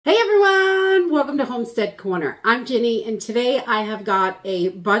welcome to Homestead Corner. I'm Ginny, and today I have got a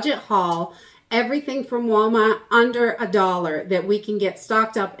budget haul, everything from Walmart under $1 that we can get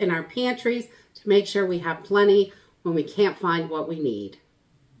stocked up in our pantries to make sure we have plenty when we can't find what we need.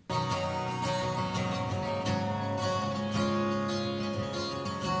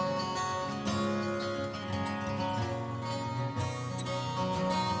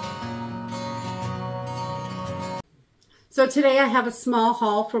 So today I have a small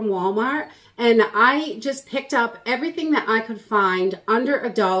haul from Walmart, and I just picked up everything that I could find under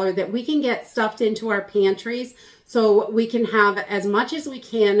 $1 that we can get stuffed into our pantries so we can have as much as we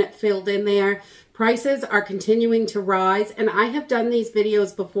can filled in there. Prices are continuing to rise, and I have done these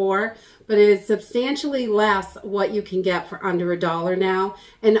videos before, but it is substantially less what you can get for under $1 now,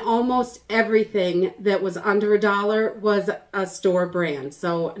 and almost everything that was under $1 was a store brand,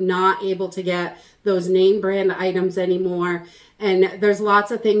 so not able to get those name brand items anymore. And there's lots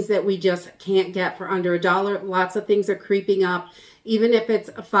of things that we just can't get for under $1. Lots of things are creeping up. Even if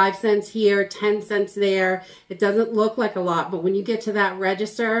it's 5 cents here, 10 cents there, it doesn't look like a lot, but when you get to that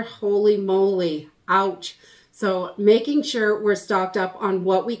register, holy moly, ouch. So making sure we're stocked up on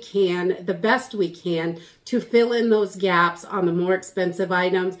what we can, the best we can, to fill in those gaps on the more expensive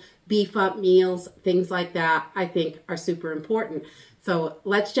items, beef up meals, things like that, I think are super important. So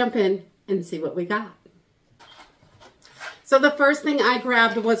let's jump in and see what we got. So the first thing I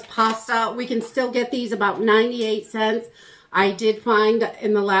grabbed was pasta. We can still get these about 98 cents. I did find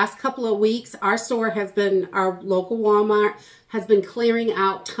in the last couple of weeks, our local Walmart has been clearing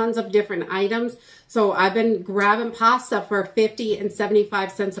out tons of different items. So I've been grabbing pasta for 50 and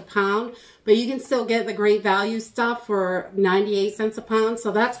 75 cents a pound, but you can still get the great value stuff for 98 cents a pound.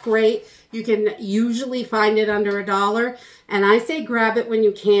 So that's great. You can usually find it under $1. And I say grab it when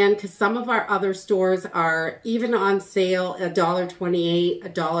you can, because some of our other stores are even on sale. $1.28,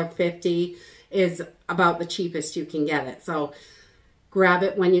 $1.50 is about the cheapest you can get it. So grab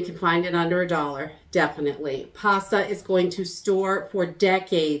it when you can find it under $1, definitely. Pasta is going to store for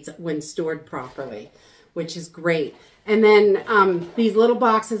decades when stored properly, which is great. And then these little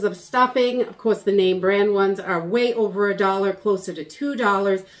boxes of stuffing, of course the name brand ones are way over $1, closer to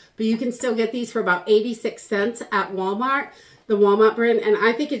 $2, but you can still get these for about 86 cents at Walmart, the Walmart brand, and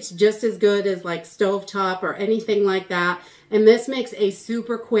I think it's just as good as like stovetop or anything like that. And this makes a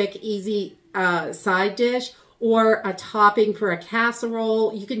super quick, easy side dish or a topping for a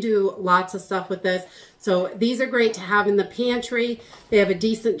casserole. You can do lots of stuff with this. So these are great to have in the pantry. They have a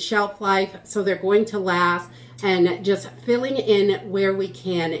decent shelf life, so they're going to last. And just filling in where we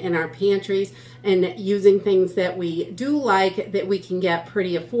can in our pantries and using things that we do like that we can get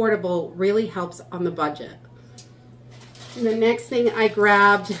pretty affordable really helps on the budget. And the next thing I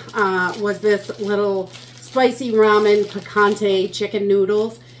grabbed was this little spicy ramen picante chicken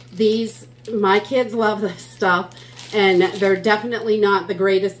noodles. These, my kids love this stuff, and they're definitely not the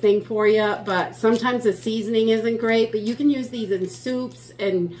greatest thing for you, but sometimes the seasoning isn't great, but you can use these in soups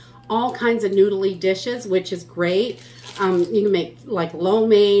and all kinds of noodly dishes, which is great. You can make like lo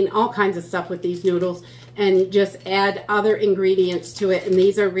mein, all kinds of stuff with these noodles, and just add other ingredients to it, and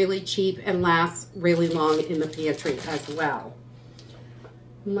these are really cheap and last really long in the pantry as well.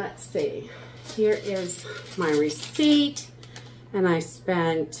 Let's see, here is my receipt, and I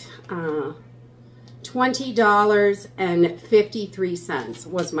spent $20.53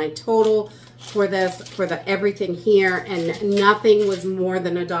 was my total for this, for the everything here, and nothing was more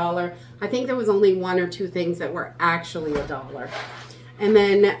than $1. I think there was only 1 or 2 things that were actually $1. And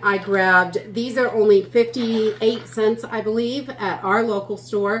then I grabbed, these are only 58 cents, I believe, at our local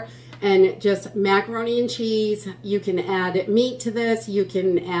store, and just macaroni and cheese. You can add meat to this. You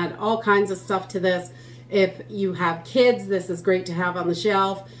can add all kinds of stuff to this. If you have kids, this is great to have on the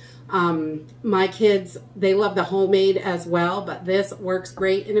shelf. My kids, they love the homemade as well, but this works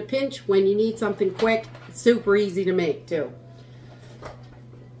great in a pinch when you need something quick. It's super easy to make too.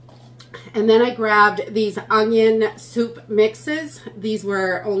 And then I grabbed these onion soup mixes. These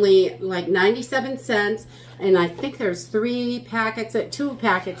were only like 97 cents, and I think there's 2 packets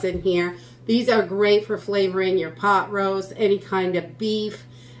in here. These are great for flavoring your pot roast, any kind of beef,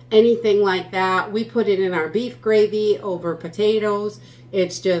 anything like that. We put it in our beef gravy over potatoes.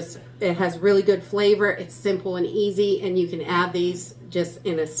 It's just, it has really good flavor. It's simple and easy, and you can add these just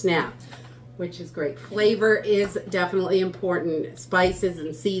in a snap, which is great. Flavor is definitely important. Spices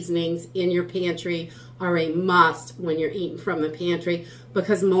and seasonings in your pantry are a must when you're eating from the pantry,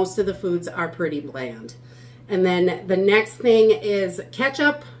 because most of the foods are pretty bland. And then the next thing is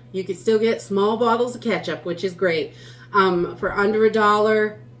ketchup. You can still get small bottles of ketchup, which is great. For under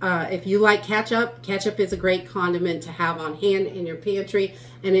 $1, if you like ketchup, ketchup is a great condiment to have on hand in your pantry,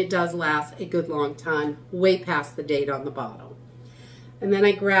 and it does last a good long time, way past the date on the bottle. And then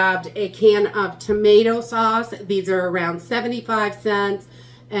I grabbed a can of tomato sauce. These are around 75 cents,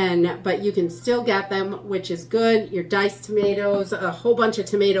 but you can still get them, which is good. Your diced tomatoes, a whole bunch of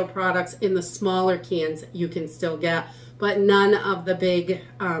tomato products in the smaller cans you can still get, but none of the big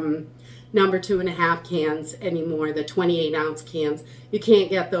number 2.5 cans anymore, the 28-ounce cans. You can't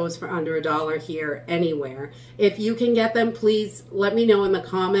get those for under $1 here anywhere. If you can get them, please let me know in the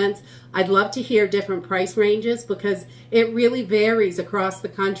comments. I'd love to hear different price ranges because it really varies across the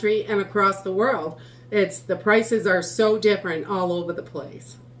country and across the world. The prices are so different all over the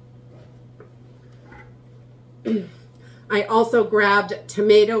place. I also grabbed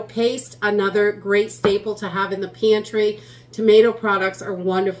tomato paste, another great staple to have in the pantry. Tomato products are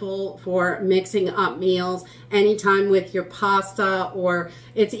wonderful for mixing up meals anytime with your pasta, or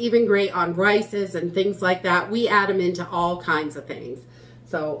it's even great on rices and things like that. We add them into all kinds of things.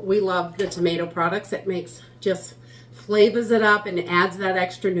 So we love the tomato products. It just flavors it up and adds that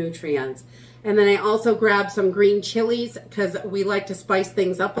extra nutrients. And then I also grabbed some green chilies because we like to spice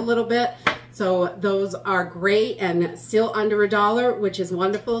things up a little bit. So those are great and still under $1, which is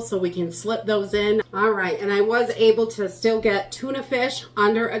wonderful. So we can slip those in. All right, and I was able to still get tuna fish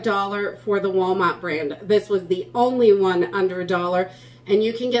under $1 for the Walmart brand. This was the only one under $1, and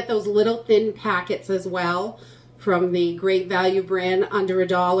you can get those little thin packets as well from the Great Value brand under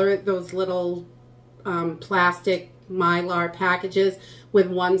 $1. Those little plastic Mylar packages with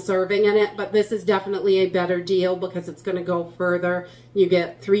 1 serving in it, but this is definitely a better deal because it's going to go further. You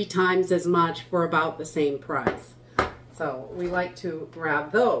get 3 times as much for about the same price. So we like to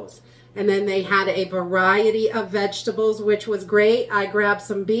grab those. And then they had a variety of vegetables, which was great. I grabbed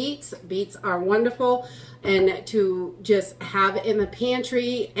some beets. Beets are wonderful, and to just have in the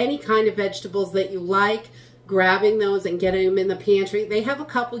pantry any kind of vegetables that you like, grabbing those and getting them in the pantry. They have a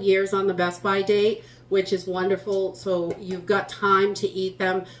couple years on the Best By date, which is wonderful. So you've got time to eat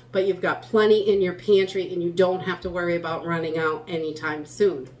them, but you've got plenty in your pantry and you don't have to worry about running out anytime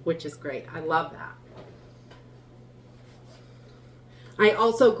soon, which is great. I love that. I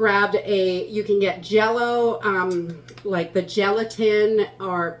also grabbed you can get Jell-O, like the gelatin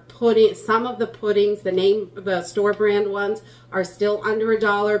or pudding. Some of the puddings, the store brand ones are still under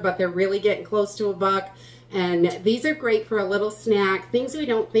 $1, but they're really getting close to $1. And these are great for a little snack, things we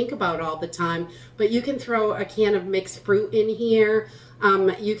don't think about all the time. But you can throw a can of mixed fruit in here.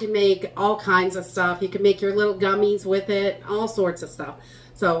 You can make all kinds of stuff. You can make your little gummies with it, all sorts of stuff.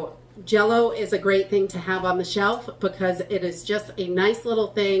 So Jell-O is a great thing to have on the shelf because it is just a nice little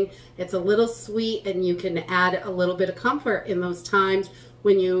thing. It's a little sweet, and you can add a little bit of comfort in those times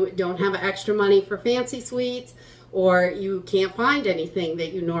when you don't have extra money for fancy sweets, or you can't find anything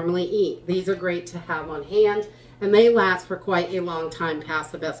that you normally eat. These are great to have on hand, and they last for quite a long time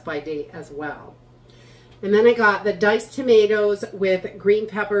past the Best By date as well. And then I got the diced tomatoes with green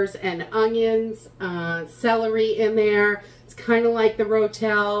peppers and onions, celery in there. It's kind of like the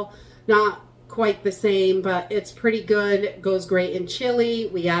Rotel, not quite the same, but it's pretty good. It goes great in chili.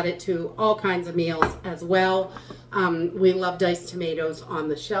 We add it to all kinds of meals as well. We love diced tomatoes on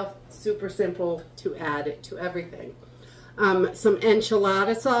the shelf. Super simple to add to everything. Some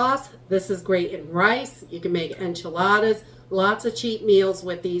enchilada sauce. This is great in rice. You can make enchiladas. Lots of cheap meals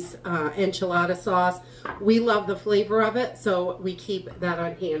with these enchilada sauce. We love the flavor of it, so we keep that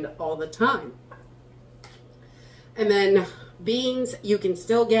on hand all the time. And then beans, you can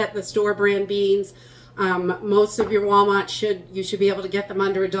still get the store brand beans. Most of your Walmart you should be able to get them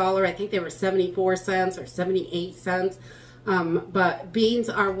under $1. I think they were 74 cents or 78 cents. But beans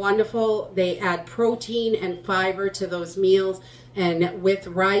are wonderful. They add protein and fiber to those meals, and with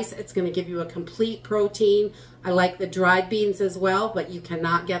rice it's going to give you a complete protein. I like the dried beans as well, but you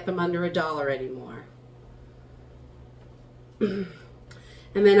cannot get them under $1 anymore.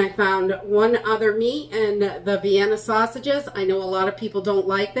 And then I found one other meat, and the Vienna sausages. I know a lot of people don't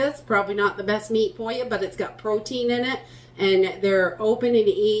like this. Probably not the best meat for you, but it's got protein in it. And they're open and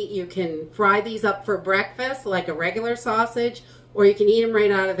eat. You can fry these up for breakfast like a regular sausage, or you can eat them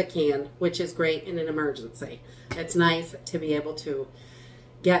right out of the can, which is great in an emergency. It's nice to be able to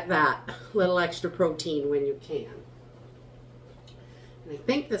get that little extra protein when you can. And I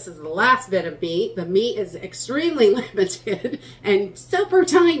think this is the last bit of meat. The meat is extremely limited and super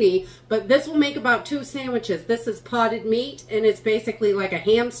tiny, but this will make about 2 sandwiches. This is potted meat, and it's basically like a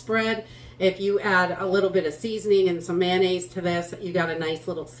ham spread. If you add a little bit of seasoning and some mayonnaise to this, you got a nice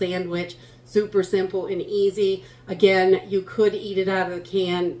little sandwich. Super simple and easy. Again, you could eat it out of the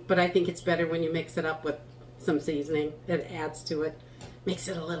can, but I think it's better when you mix it up with some seasoning. It adds to it. Makes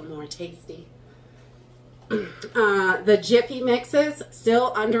it a little more tasty. The Jiffy mixes,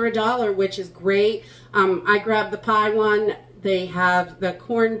 still under $1, which is great. I grabbed the pie one. They have the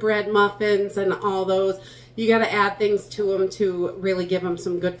cornbread muffins and all those. You got to add things to them to really give them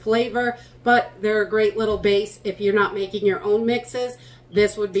some good flavor, but they're a great little base. If you're not making your own mixes,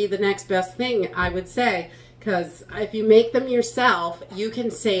 this would be the next best thing, I would say, because if you make them yourself, you can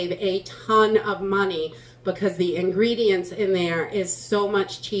save a ton of money because the ingredients in there is so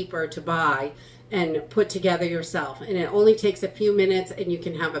much cheaper to buy and put together yourself. And it only takes a few minutes, and you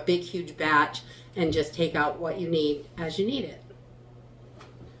can have a big, huge batch and just take out what you need as you need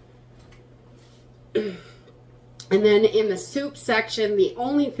it. And then in the soup section, the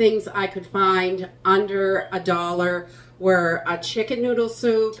only things I could find under $1 were a chicken noodle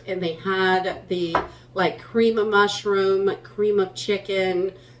soup, and they had the like cream of mushroom, cream of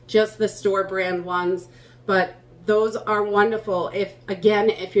chicken, just the store brand ones. But those are wonderful if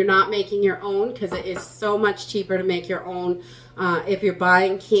you're not making your own, because it is so much cheaper to make your own. If you're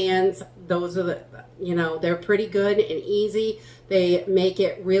buying cans, those are the, they're pretty good and easy. They make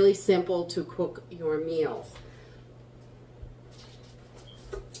it really simple to cook your meals.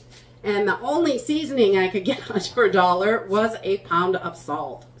 And the only seasoning I could get for $1 was a pound of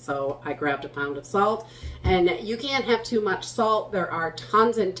salt. So I grabbed a pound of salt, and you can't have too much salt. There are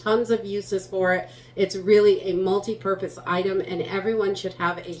tons and tons of uses for it. It's really a multi-purpose item, and everyone should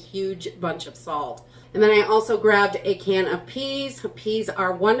have a huge bunch of salt. And then I also grabbed a can of peas. Peas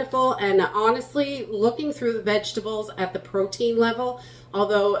are wonderful, and honestly, looking through the vegetables at the protein level,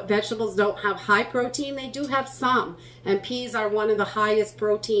 although vegetables don't have high protein, they do have some. And peas are one of the highest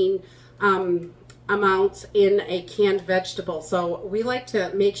protein amounts in a canned vegetable. So we like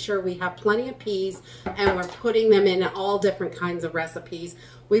to make sure we have plenty of peas, and we're putting them in all different kinds of recipes.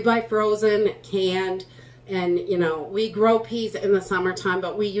 We buy frozen, canned, and we grow peas in the summertime,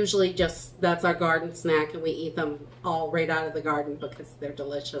 but we usually that's our garden snack, and we eat them all right out of the garden because they're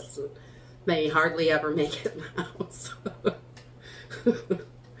delicious, and they hardly ever make it in the house.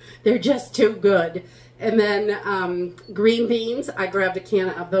 They're just too good. And then green beans, I grabbed a can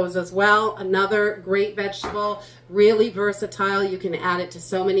of those as well. Another great vegetable, really versatile. You can add it to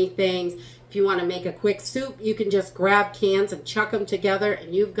so many things. If you want to make a quick soup, you can just grab cans and chuck them together,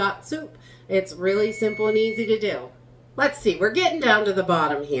 and you've got soup. It's really simple and easy to do. Let's see, we're getting down to the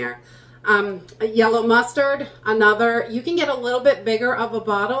bottom here. Yellow mustard, you can get a little bit bigger of a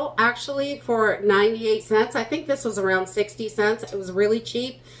bottle actually for 98 cents. I think this was around 60 cents. It was really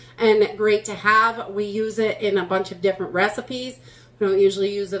cheap and great to have. We use it in a bunch of different recipes. We don't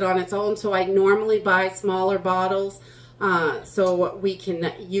usually use it on its own, so I normally buy smaller bottles so we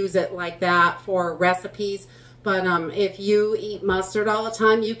can use it like that for recipes. But if you eat mustard all the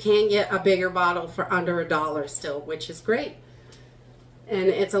time, you can get a bigger bottle for under $1 still, which is great. And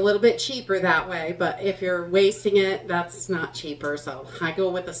it's a little bit cheaper that way, but if you're wasting it, that's not cheaper. So I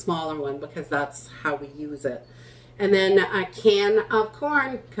go with a smaller one because that's how we use it. And then a can of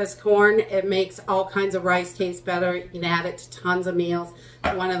corn, because corn, it makes all kinds of rice taste better. You can add it to tons of meals.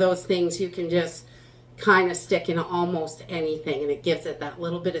 It's one of those things you can just kind of stick in almost anything, and it gives it that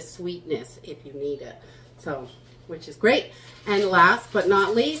little bit of sweetness if you need it. So, which is great. And last but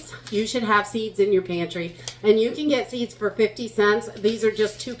not least, you should have seeds in your pantry. And you can get seeds for 50 cents. These are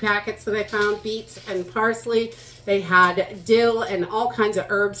just 2 packets that I found, beets and parsley. They had dill and all kinds of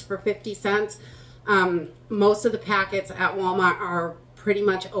herbs for 50 cents. Most of the packets at Walmart are pretty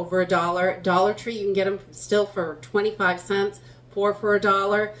much over $1. Dollar Tree, you can get them still for 25 cents, 4 for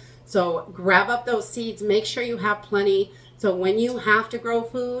 $1. So grab up those seeds. Make sure you have plenty. So when you have to grow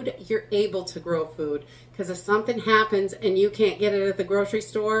food, you're able to grow food. Because if something happens and you can't get it at the grocery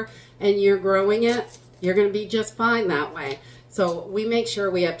store and you're growing it, you're going to be just fine that way. So we make sure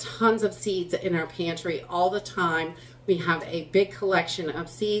we have tons of seeds in our pantry all the time. We have a big collection of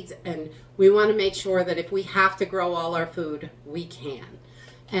seeds, and we want to make sure that if we have to grow all our food, we can.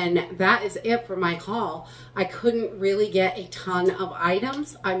 And that is it for my haul. I couldn't really get a ton of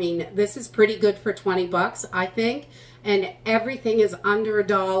items. I mean, this is pretty good for 20 bucks, I think. And everything is under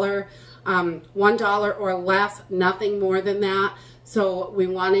 $1, $1 or less, nothing more than that. So we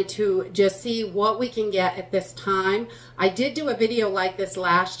wanted to just see what we can get at this time. I did do a video like this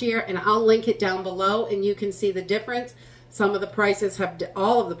last year, and I'll link it down below, and you can see the difference. Some of the prices have,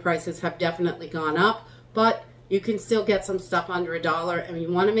 all of the prices have definitely gone up, but you can still get some stuff under $1, and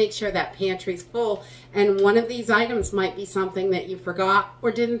you want to make sure that pantry's full. And one of these items might be something that you forgot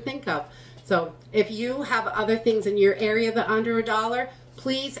or didn't think of. So if you have other things in your area that are under $1,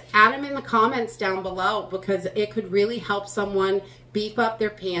 please add them in the comments down below, because it could really help someone beef up their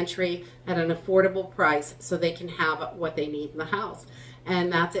pantry at an affordable price so they can have what they need in the house.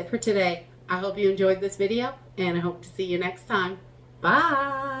 And that's it for today. I hope you enjoyed this video, and I hope to see you next time.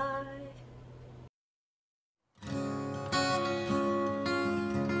 Bye.